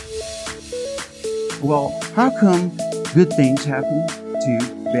Well, how come good things happen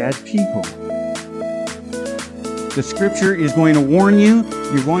to bad people? The scripture is going to warn you,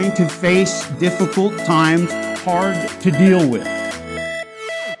 you're going to face difficult times, hard to deal with.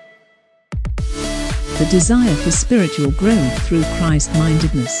 The desire for spiritual growth through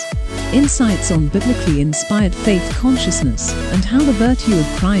Christ-mindedness. Insights on biblically inspired faith consciousness and how the virtue of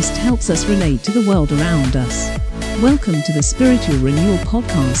Christ helps us relate to the world around us. Welcome to the Spiritual Renewal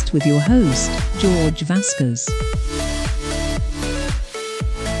Podcast with your host, George Vasquez.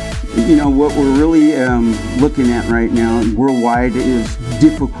 You know, what we're really looking at right now worldwide is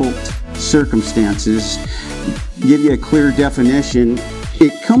difficult circumstances. Give you a clear definition.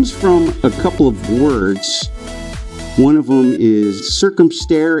 It comes from a couple of words. One of them is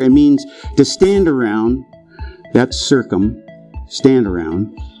circumstare. It means to stand around. That's stand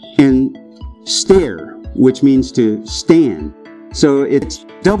around. And stare, which means to stand. So it's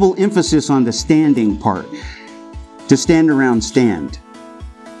double emphasis on the standing part. To stand around, stand.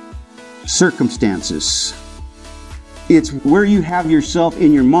 Circumstances. It's where you have yourself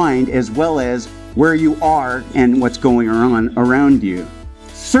in your mind as well as where you are and what's going on around you.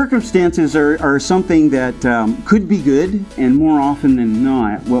 Circumstances are something that could be good, and more often than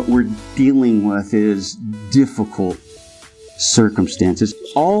not, what we're dealing with is difficult circumstances.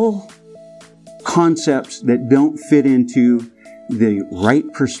 All concepts that don't fit into the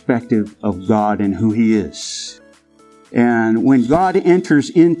right perspective of God and who He is. And when God enters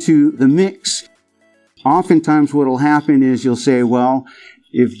into the mix, oftentimes what will happen is you'll say, well,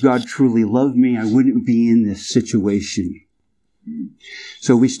 if God truly loved me, I wouldn't be in this situation.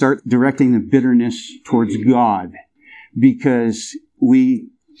 So we start directing the bitterness towards God because we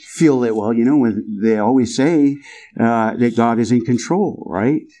feel that, well, you know, they always say that God is in control,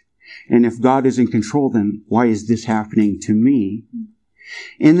 right? And if God is in control, then why is this happening to me?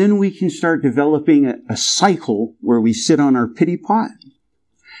 And then we can start developing a cycle where we sit on our pity pot.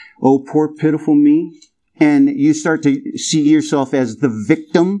 Oh, poor pitiful me. And you start to see yourself as the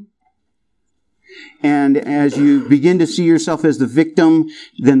victim. And as you begin to see yourself as the victim,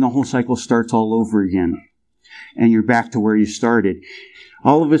 then the whole cycle starts all over again. And you're back to where you started.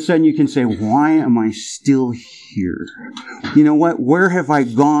 All of a sudden you can say, why am I still here? You know what? Where have I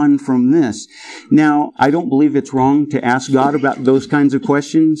gone from this? Now, I don't believe it's wrong to ask God about those kinds of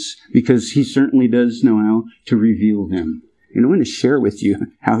questions because He certainly does know how to reveal them. And I'm going to share with you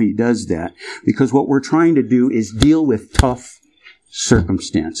how He does that because what we're trying to do is deal with tough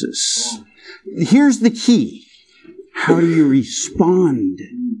circumstances. Here's the key. How do you respond?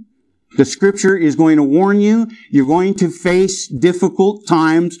 The scripture is going to warn you, you're going to face difficult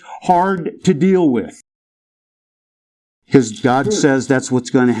times, hard to deal with. Because God says that's what's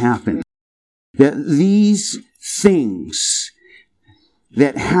going to happen. That these things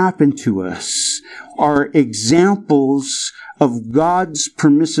that happen to us are examples of God's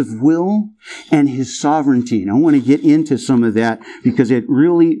permissive will and His sovereignty. And I want to get into some of that because it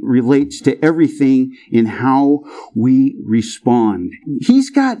really relates to everything in how we respond.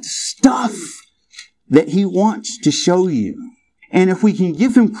 He's got stuff that He wants to show you. And if we can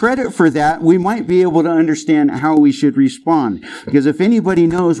give Him credit for that, we might be able to understand how we should respond. Because if anybody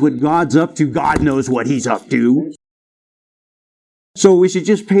knows what God's up to, God knows what He's up to. So we should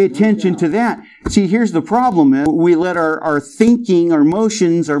just pay attention to that. See, here's the problem. We let our thinking, our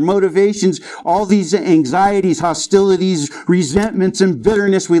emotions, our motivations, all these anxieties, hostilities, resentments, and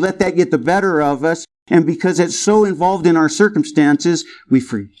bitterness, we let that get the better of us. And because it's so involved in our circumstances, we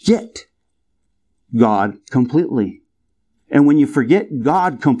forget God completely. And when you forget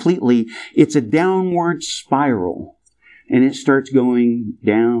God completely, it's a downward spiral. And it starts going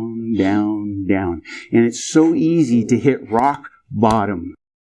down, down, down. And it's so easy to hit rock bottom.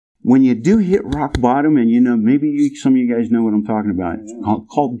 When you do hit rock bottom, and you know, maybe some of you guys know what I'm talking about. It's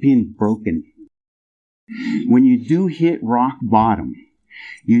called being broken. When you do hit rock bottom,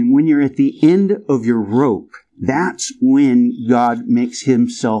 when you're at the end of your rope, that's when God makes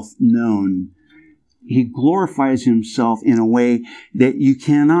Himself known. He glorifies Himself in a way that you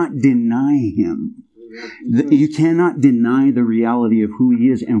cannot deny Him. You cannot deny the reality of who He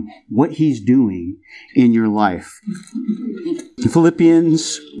is and what He's doing in your life.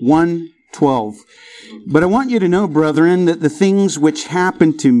 Philippians 1:12. But I want you to know, brethren, that the things which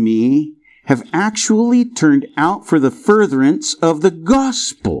happened to me have actually turned out for the furtherance of the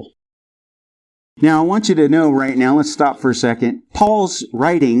gospel. Now, I want you to know right now, let's stop for a second. Paul's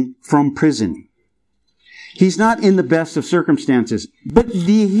writing from prison. He's not in the best of circumstances. But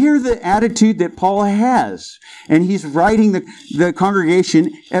do you hear the attitude that Paul has? And he's writing the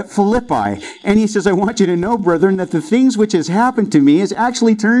congregation at Philippi. And he says, I want you to know, brethren, that the things which has happened to me has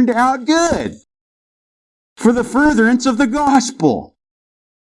actually turned out good. for the furtherance of the gospel.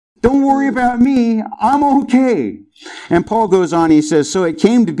 Don't worry about me. I'm okay. And Paul goes on, he says, so it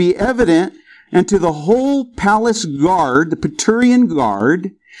came to be evident and to the whole palace guard, the Praetorian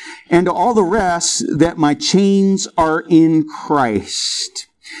guard, and to all the rest that my chains are in Christ.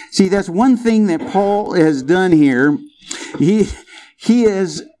 See, that's one thing that Paul has done here. He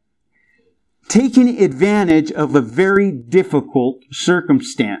has taken advantage of a very difficult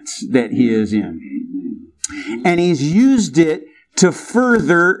circumstance that he is in. And he's used it to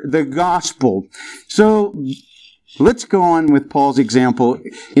further the gospel. So let's go on with Paul's example.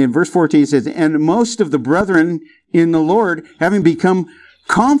 In verse 14 it says, and most of the brethren in the Lord, having become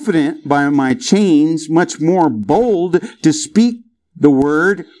confident by my chains, much more bold to speak the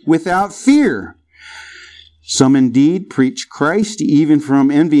word without fear. Some indeed preach Christ even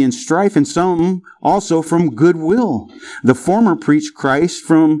from envy and strife, and some also from goodwill. The former preach Christ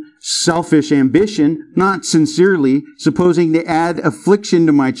from selfish ambition, not sincerely, supposing to add affliction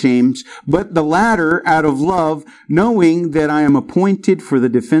to my chains, but the latter out of love, knowing that I am appointed for the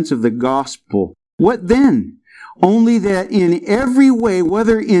defense of the gospel. What then? Only that in every way,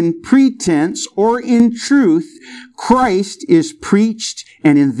 whether in pretense or in truth, Christ is preached,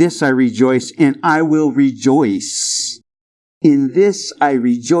 and in this I rejoice, and I will rejoice. In this I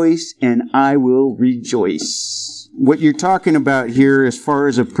rejoice, and I will rejoice. What you're talking about here, as far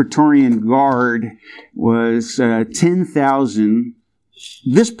as a Praetorian guard, was 10,000.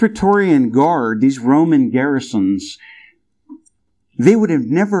 This Praetorian guard, these Roman garrisons, they would have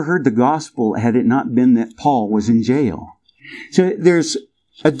never heard the gospel had it not been that Paul was in jail. So there's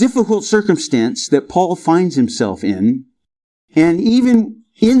a difficult circumstance that Paul finds himself in. And even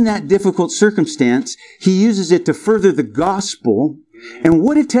in that difficult circumstance, he uses it to further the gospel. And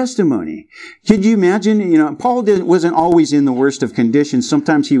what a testimony. Could you imagine, Paul wasn't always in the worst of conditions.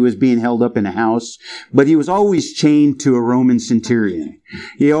 Sometimes he was being held up in a house, but he was always chained to a Roman centurion.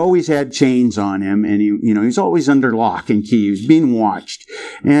 He always had chains on him, and he was always under lock and key. He was being watched.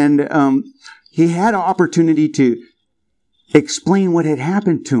 And he had an opportunity to explain what had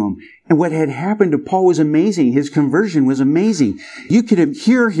happened to him. And what had happened to Paul was amazing. His conversion was amazing. You could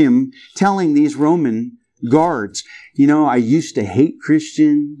hear him telling these Roman guards, I used to hate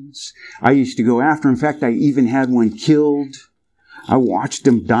Christians. I used to go after them. In fact, I even had one killed. I watched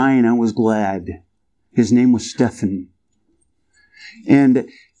him die and I was glad. His name was Stephen. And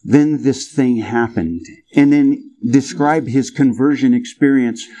then this thing happened. And then describe his conversion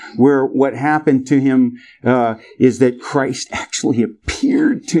experience, where what happened to him is that Christ actually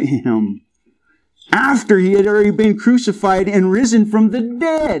appeared to him after he had already been crucified and risen from the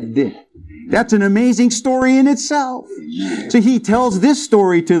dead. That's an amazing story in itself. So he tells this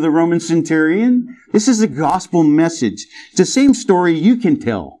story to the Roman centurion. This is a gospel message. It's the same story you can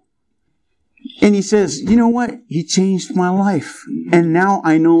tell. And he says, you know what? He changed my life. And now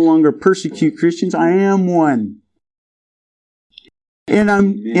I no longer persecute Christians. I am one. And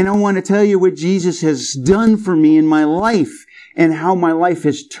I want to tell you what Jesus has done for me in my life and how my life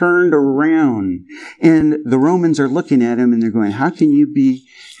has turned around. And the Romans are looking at him and they're going, how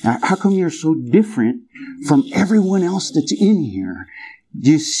come you're so different from everyone else that's in here?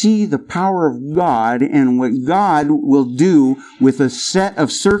 You see the power of God and what God will do with a set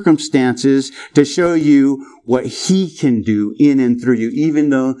of circumstances to show you what He can do in and through you, even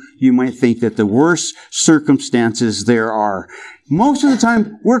though you might think that the worst circumstances there are. Most of the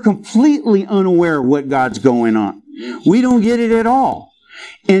time, we're completely unaware of what God's going on. We don't get it at all.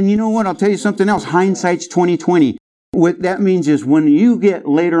 And you know what? I'll tell you something else. Hindsight's 20/20. What that means is when you get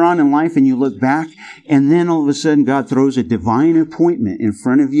later on in life and you look back, and then all of a sudden God throws a divine appointment in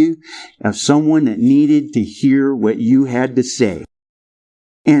front of you of someone that needed to hear what you had to say.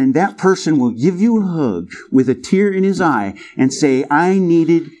 And that person will give you a hug with a tear in his eye and say, I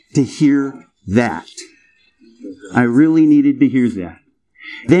needed to hear that. I really needed to hear that.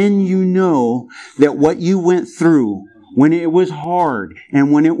 Then you know that what you went through when it was hard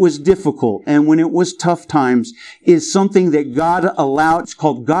and when it was difficult and when it was tough times is something that God allowed. It's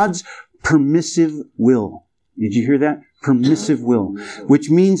called God's permissive will. Did you hear that? Permissive will.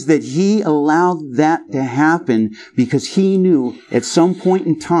 Which means that He allowed that to happen because He knew at some point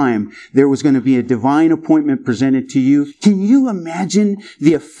in time there was going to be a divine appointment presented to you. Can you imagine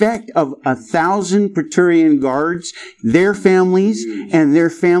the effect of 1,000 Praetorian guards, their families and their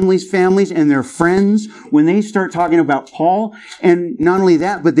families' families and their friends when they start talking about Paul? And not only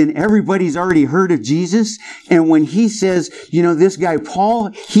that, but then everybody's already heard of Jesus. And when he says, this guy Paul,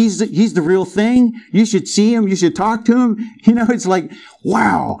 he's the real thing. You should see him. You should talk to him. It's like,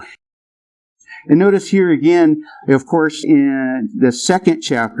 wow. And notice here again, of course, in the second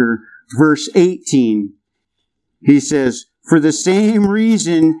chapter, verse 18, He says, for the same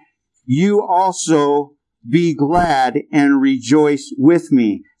reason, you also be glad and rejoice with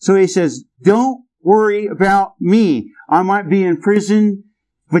me. So he says, don't worry about me. I might be in prison,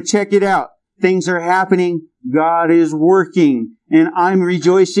 but check it out. Things are happening. God is working. And I'm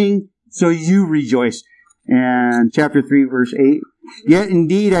rejoicing, so you rejoice. And chapter 3, verse 8. Yet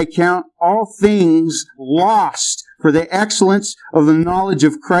indeed I count all things lost for the excellence of the knowledge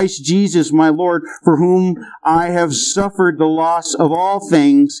of Christ Jesus my Lord, for whom I have suffered the loss of all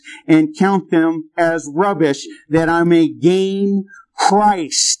things, and count them as rubbish, that I may gain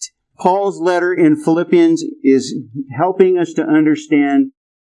Christ. Paul's letter in Philippians is helping us to understand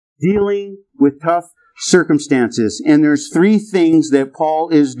dealing with tough circumstances. And there's 3 things that Paul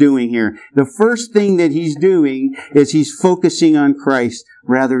is doing here. The first thing that he's doing is he's focusing on Christ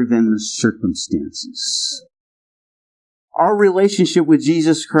rather than the circumstances. Our relationship with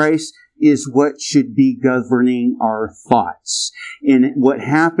Jesus Christ is what should be governing our thoughts. And what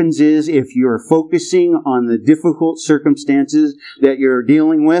happens is, if you're focusing on the difficult circumstances that you're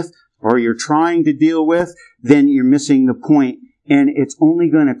dealing with, or you're trying to deal with, then you're missing the point. And it's only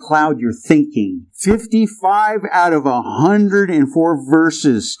going to cloud your thinking. 55 out of 104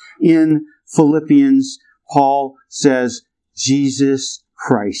 verses in Philippians, Paul says, Jesus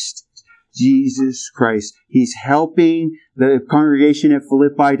Christ. Jesus Christ. He's helping the congregation at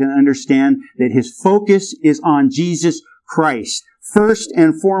Philippi to understand that his focus is on Jesus Christ. First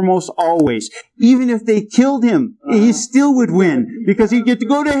and foremost, always. Even if they killed him, he still would win, because he'd get to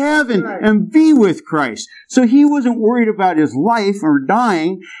go to heaven and be with Christ. So he wasn't worried about his life or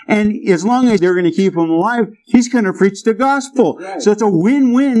dying, and as long as they're going to keep him alive, he's going to preach the gospel. So it's a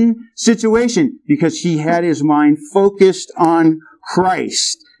win-win situation, because he had his mind focused on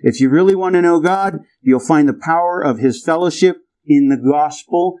Christ. If you really want to know God, you'll find the power of his fellowship in the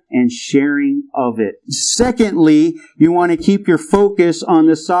gospel and sharing of it. Secondly, you want to keep your focus on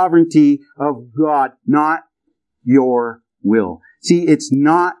the sovereignty of God, not your will. See, it's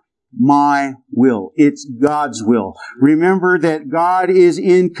not my will. It's God's will. Remember that God is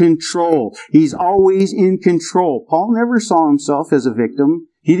in control. He's always in control. Paul never saw himself as a victim.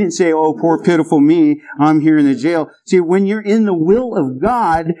 He didn't say, oh, poor pitiful me, I'm here in the jail. See, when you're in the will of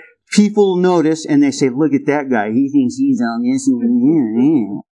God, people notice and they say, look at that guy. He thinks he's on this.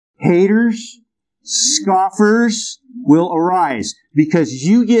 Haters, scoffers will arise because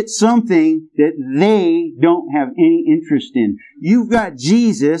you get something that they don't have any interest in. You've got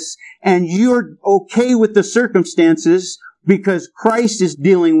Jesus and you're okay with the circumstances because Christ is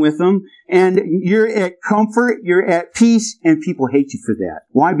dealing with them, and you're at comfort, you're at peace, and people hate you for that.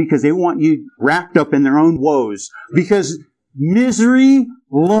 Why? Because they want you wrapped up in their own woes. Because misery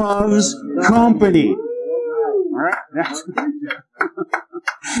loves company. All right?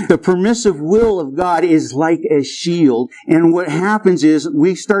 The permissive will of God is like a shield. And what happens is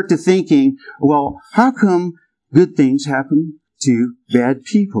we start to thinking, well, how come good things happen to bad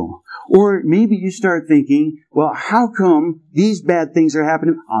people? Or maybe you start thinking, well, how come these bad things are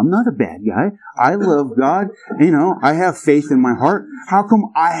happening? I'm not a bad guy. I love God. You know, I have faith in my heart. How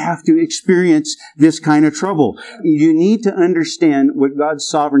come I have to experience this kind of trouble? You need to understand what God's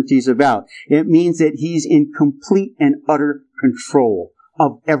sovereignty is about. It means that He's in complete and utter control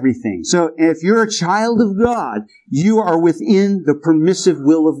of everything. So if you're a child of God, you are within the permissive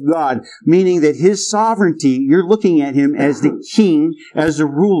will of God, meaning that His sovereignty, you're looking at Him as the king, as a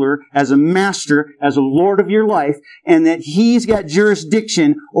ruler, as a master, as a Lord of your life, and that He's got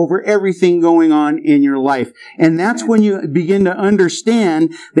jurisdiction over everything going on in your life. And that's when you begin to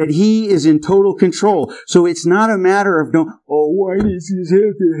understand that He is in total control. So it's not a matter of, why does this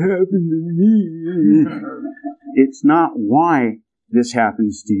have to happen to me? It's not why this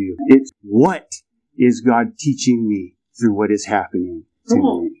happens to you. It's what is God teaching me through what is happening to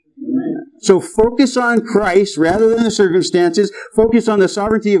me. So focus on Christ rather than the circumstances. Focus on the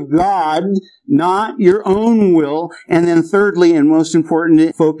sovereignty of God, not your own will. And then thirdly, and most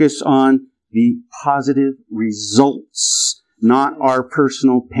important, focus on the positive results, not our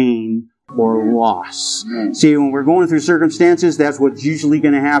personal pain or loss. See, when we're going through circumstances, that's what's usually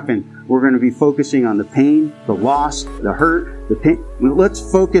going to happen. We're going to be focusing on the pain, the loss, the hurt, the pain. Let's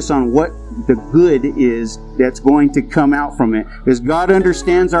focus on what the good is that's going to come out from it. Because God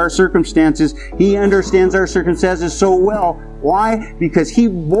understands our circumstances. He understands our circumstances so well. Why? Because He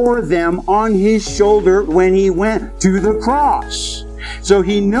bore them on His shoulder when He went to the cross. So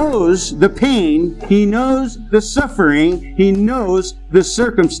He knows the pain, He knows the suffering, He knows the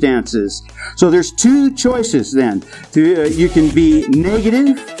circumstances. So there's two choices then. You can be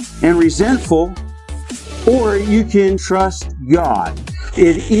negative and resentful, or you can trust God.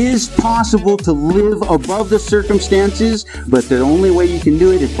 It is possible to live above the circumstances, but the only way you can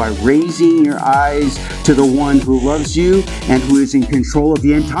do it is by raising your eyes to the one who loves you and who is in control of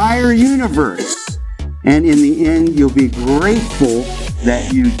the entire universe. And in the end, you'll be grateful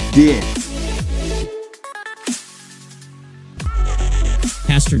that you did.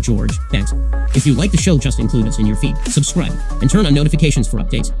 Pastor George, thanks. If you like the show, just include us in your feed, subscribe, and turn on notifications for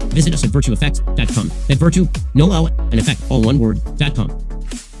updates. Visit us at virtueeffect.com. That virtue, no L, and effect, all one word, .com.